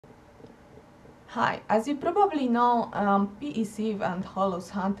Hi, as you probably know, PE-sieve and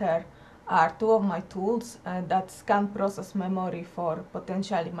HollowsHunter are two of my tools that scan process memory for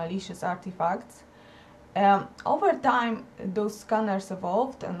potentially malicious artifacts. Over time, those scanners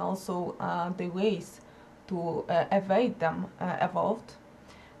evolved, and also the ways to evade them evolved.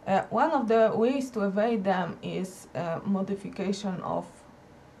 One of the ways to evade them is modification of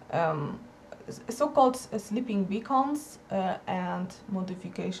um, so-called sleeping beacons and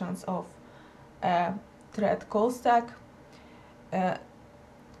modifications of thread call stack.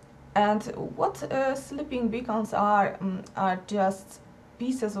 And what sleeping beacons are just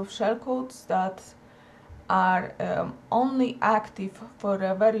pieces of shellcodes that are only active for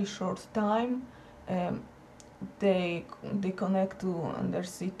a very short time. They connect to their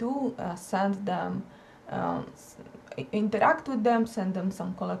C2, send them, interact with them, send them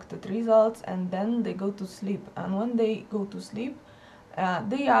some collected results, and then they go to sleep. And when they go to sleep,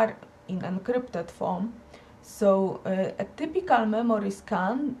 they are in encrypted form. So a typical memory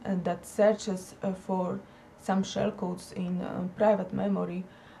scan that searches for some shellcodes in private memory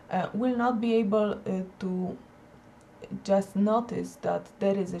will not be able to just notice that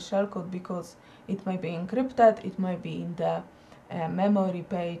there is a shellcode because it might be encrypted, it might be in the memory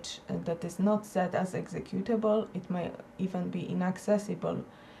page that is not set as executable, it may even be inaccessible.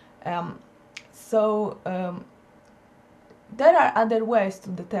 There are other ways to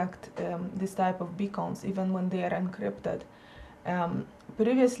detect this type of beacons even when they are encrypted.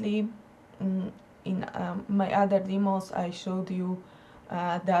 Previously, in my other demos, I showed you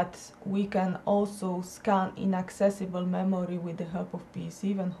that we can also scan inaccessible memory with the help of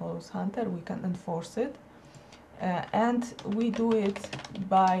PE-sieve and HollowsHunter. We can enforce it. And we do it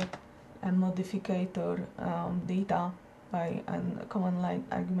by a modificator data, by a command line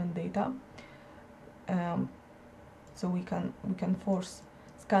argument data. So we can force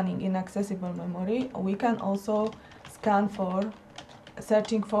scanning inaccessible memory. We can also scan for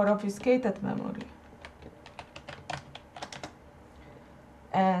searching for obfuscated memory.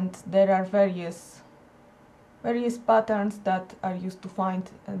 And there are various patterns that are used to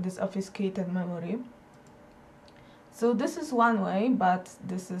find this obfuscated memory. So this is one way, but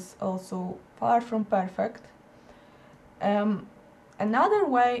this is also far from perfect. Another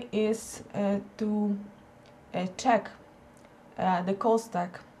way is to check the call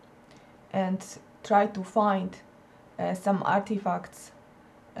stack and try to find some artifacts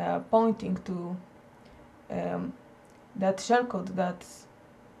pointing to that shellcode that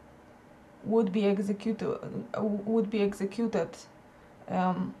would be executed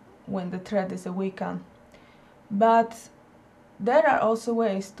when the thread is awakened. But there are also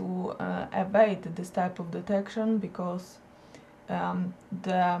ways to evade this type of detection, because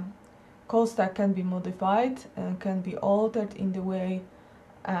the call stack can be modified and can be altered in the way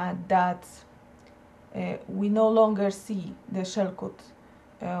that we no longer see the shellcode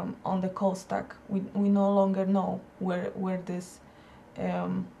on the call stack. We no longer know where this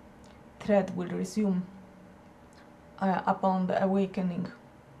thread will resume upon the awakening.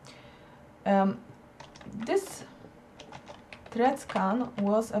 This thread scan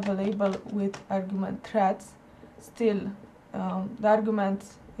was available with argument threads. Still, the argument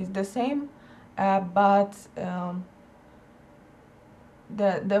is the same, but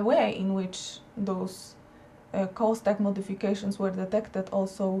the way in which those call stack modifications were detected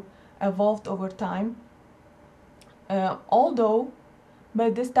also evolved over time. Although by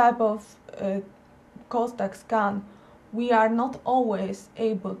this type of call stack scan, we are not always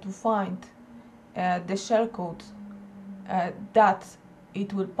able to find the shellcode that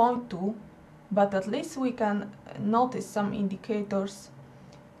it will point to, but at least we can notice some indicators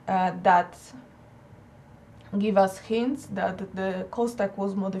that give us hints that the call stack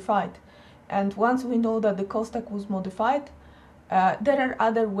was modified. And once we know that the call stack was modified, there are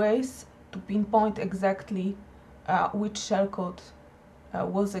other ways to pinpoint exactly which shellcode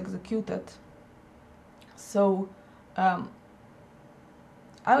was executed. So I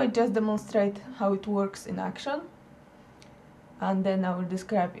will just demonstrate how it works in action, and then I will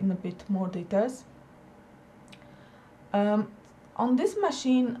describe in a bit more details. On this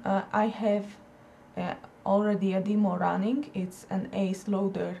machine I have already a demo running. It's an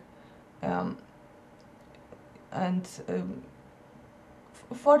AceLdr, and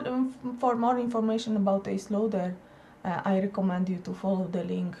for more information about AceLdr, I recommend you to follow the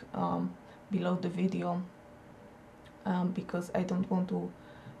link below the video, because I don't want to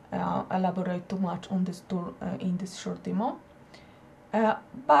elaborate too much on this tool in this short demo.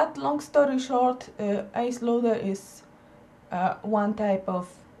 But long story short, AceLdr is one type of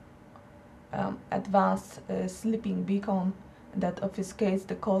advanced sleeping beacon that obfuscates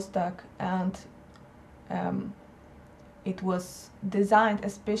the call stack and it was designed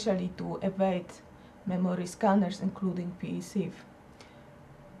especially to evade memory scanners, including PE-sieve.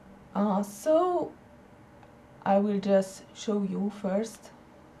 So I will just show you first,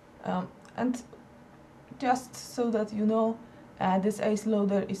 and just so that you know, this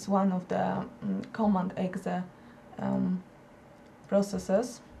AceLdr is one of the command exe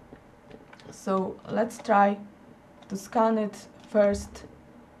processes. So let's try to scan it first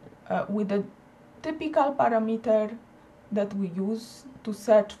with a typical parameter that we use to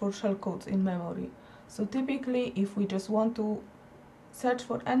search for shellcodes in memory. So typically, if we just want to search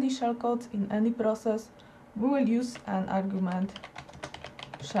for any shellcodes in any process, we will use an argument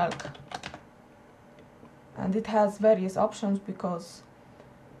shelc. And it has various options because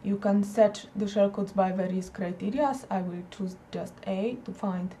you can search the shellcodes by various criteria. I will choose just A to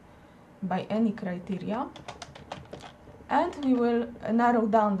find by any criteria. And we will narrow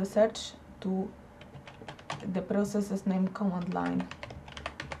down the search to the processes named command line.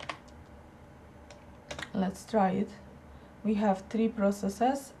 Let's try it. We have 3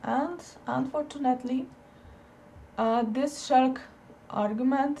 processes, and unfortunately this shelc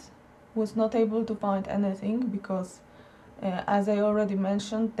argument was not able to find anything because as I already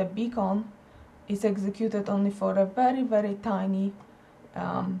mentioned, the beacon is executed only for a very tiny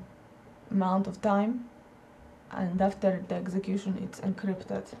amount of time, and after the execution it's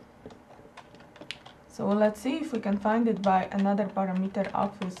encrypted. So let's see if we can find it by another parameter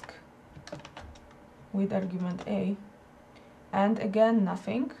obfusc with argument A, and again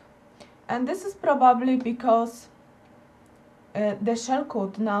nothing. And this is probably because the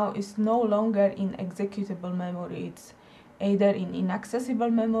shellcode now is no longer in executable memory. It's either in inaccessible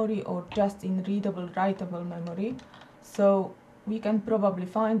memory or just in readable, writable memory. So we can probably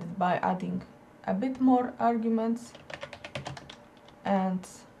find it by adding a bit more arguments and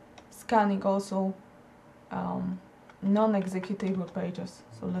scanning also non-executable pages.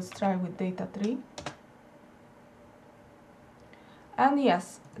 So let's try with data 3. And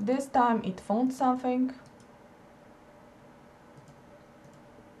yes, this time it found something.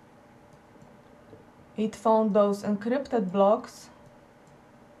 It found those encrypted blocks.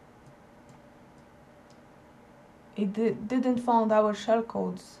 It didn't find our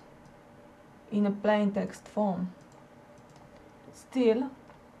shellcodes in a plain text form. Still,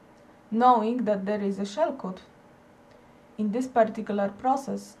 knowing that there is a shellcode in this particular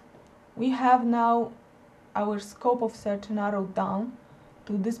process, we have now our scope of search narrowed down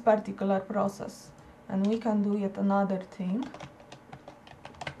to this particular process, and we can do yet another thing.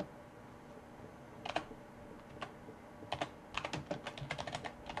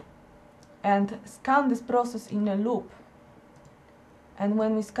 And scan this process in a loop. And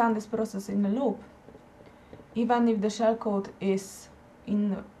when we scan this process in a loop, even if the shellcode is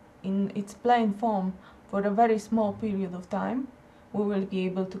in its plain form for a very small period of time, we will be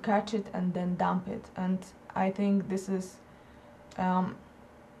able to catch it and then dump it. And I think this is the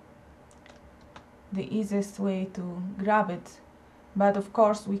easiest way to grab it. But of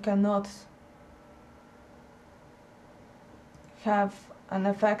course we cannot have an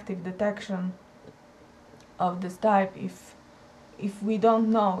effective detection of this type if we don't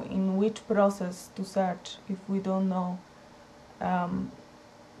know in which process to search, if we don't know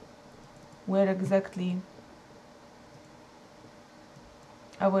where exactly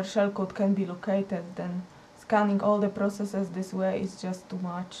our shellcode can be located, then scanning all the processes this way is just too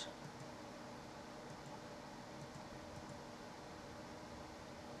much.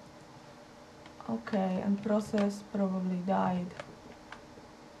 Okay, and process probably died.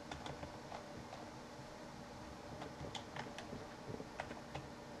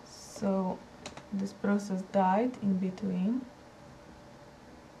 So this process died in between.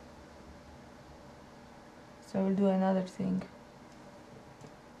 So I will do another thing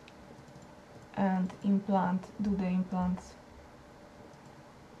and do the implants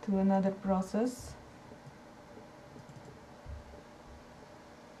to another process.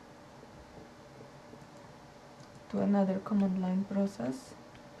 To another command line process.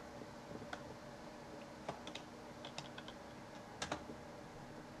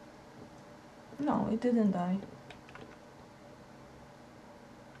 No, it didn't die.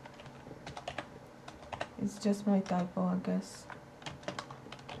 It's just my typo, I guess.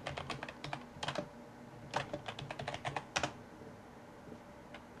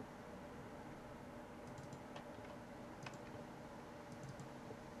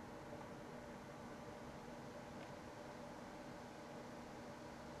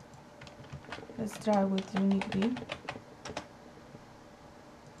 Let's try with uniquely.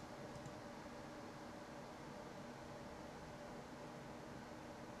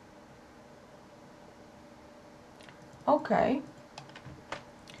 Okay,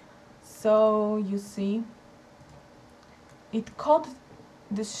 so you see it caught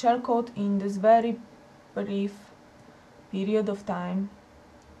this shellcode in this very brief period of time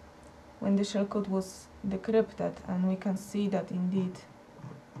when the shellcode was decrypted, and we can see that indeed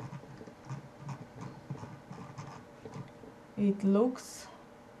it looks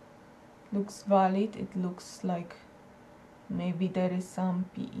valid. It looks like maybe there is some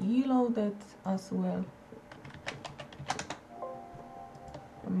PE loaded as well,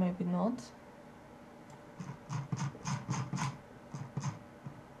 or maybe not.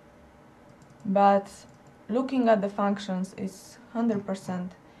 But looking at the functions is 100%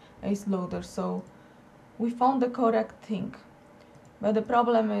 AceLdr, so we found the correct thing. But the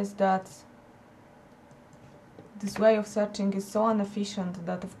problem is that this way of searching is so inefficient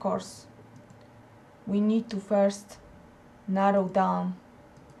that, of course, we need to first narrow down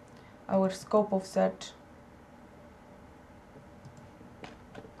our scope of search.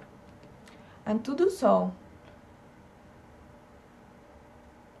 And to do so,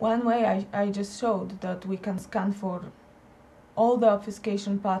 one way I just showed that we can scan for all the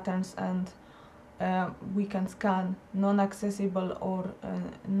obfuscation patterns, and we can scan non-accessible or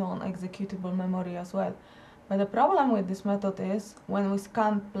non-executable memory as well. But the problem with this method is when we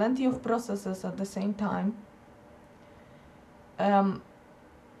scan plenty of processes at the same time,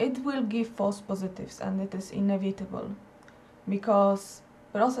 it will give false positives, and it is inevitable because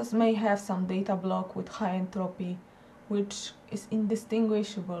process may have some data block with high entropy, which is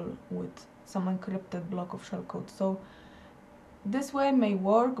indistinguishable with some encrypted block of shellcode. So this way may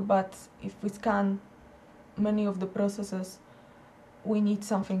work, but if we scan many of the processes, we need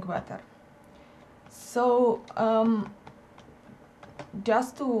something better. So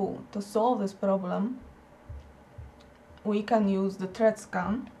just to solve this problem, we can use the thread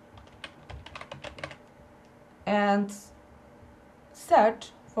scan and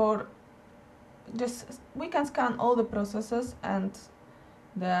search for we can scan all the processes and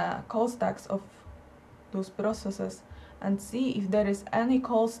the call stacks of those processes and see if there is any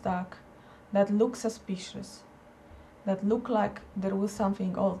call stack that looks suspicious, that look like there was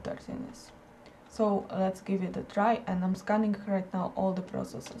something altered in this. So let's give it a try, and I'm scanning right now all the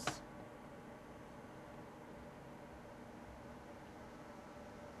processes.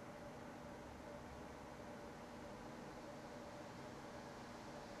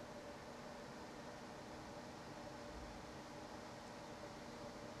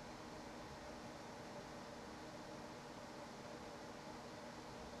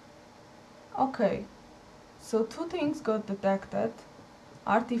 Okay, so two things got detected.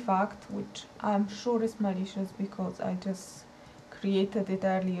 Artifact, which I'm sure is malicious because I just created it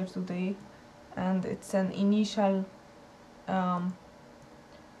earlier today, and it's an initial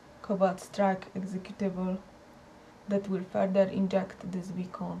covert strike executable that will further inject this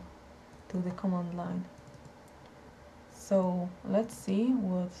beacon to the command line. So let's see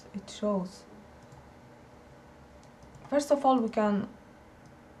what it shows. First of all, we can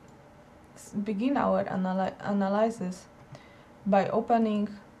begin our analysis by opening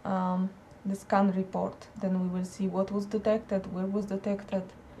the scan report. Then we will see what was detected, where was detected,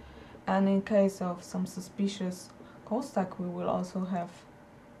 and in case of some suspicious call stack, we will also have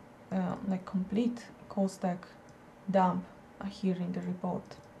like complete call stack dump here in the report.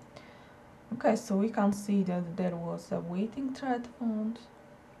 Okay, so we can see that there was a waiting thread found.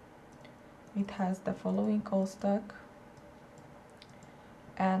 It has the following call stack,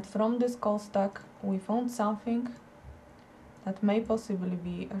 and from this call stack we found something that may possibly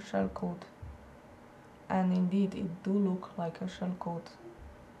be a shellcode, and indeed it do look like a shellcode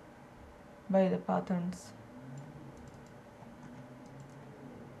by the patterns.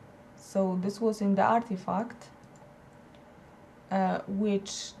 So this was in the artifact,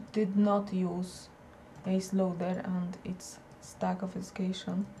 which did not use AceLdr and its stack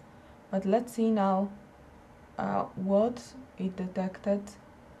obfuscation. But let's see now what it detected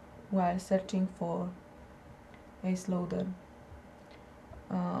while searching for AceLdr.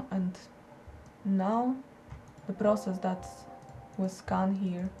 And now the process that was scanned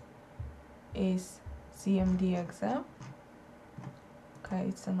here is cmd.exe. Okay,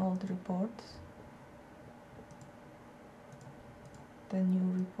 it's an old report. The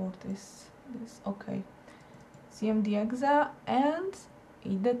new report is this. Okay, cmd.exe, and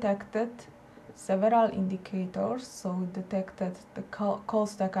it detected several indicators. So it detected the call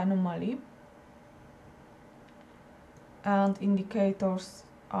stack anomaly, and indicators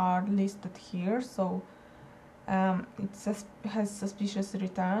are listed here. So it has suspicious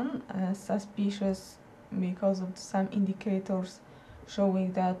return, suspicious because of some indicators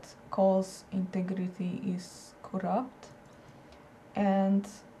showing that call's integrity is corrupt, and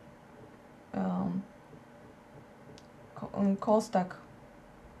call stack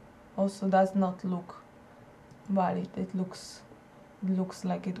also does not look valid. It looks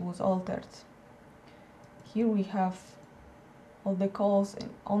like it was altered. Here we have all the calls,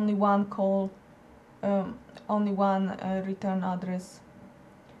 only one call, only one return address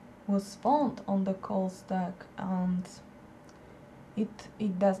was found on the call stack, and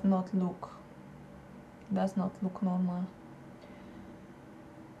it does not look normal.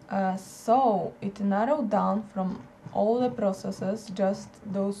 So it narrowed down from all the processes just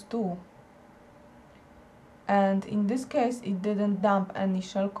those two, and in this case it didn't dump any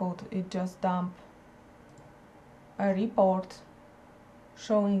shellcode, it just dumped a report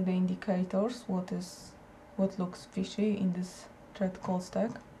showing the indicators, what looks fishy in this thread call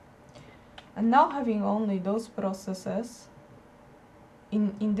stack. And now, having only those processes,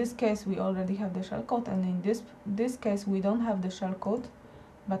 in this case we already have the shellcode, and in this case we don't have the shellcode,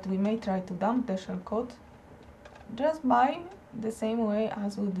 but we may try to dump the shellcode just by the same way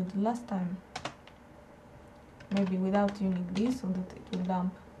as we did last time. Maybe without unique so that it will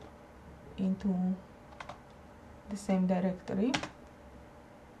dump into the same directory.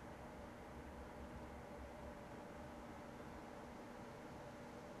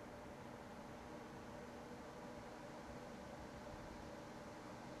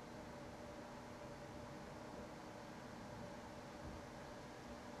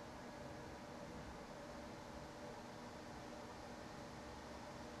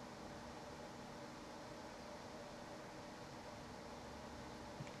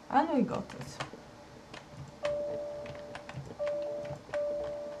 And we got it.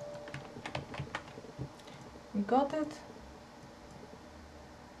 We got it.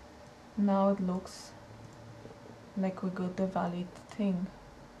 Now it looks like we got the valid thing.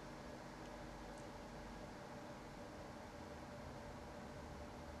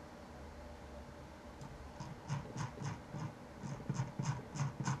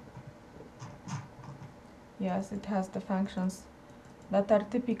 Yes, it has the functions that are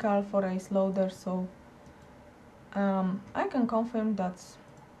typical for AceLdr, so I can confirm that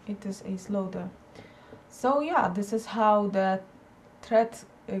it is AceLdr. So yeah, this is how the thread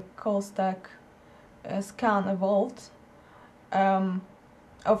call stack scan evolved.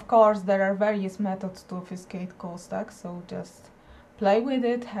 Of course, there are various methods to obfuscate call stack, so just play with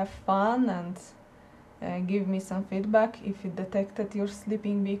it, have fun, and give me some feedback if it detected your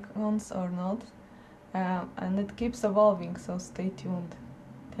sleeping beacons or not. And it keeps evolving, so stay tuned.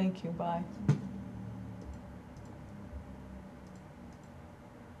 Thank you, bye.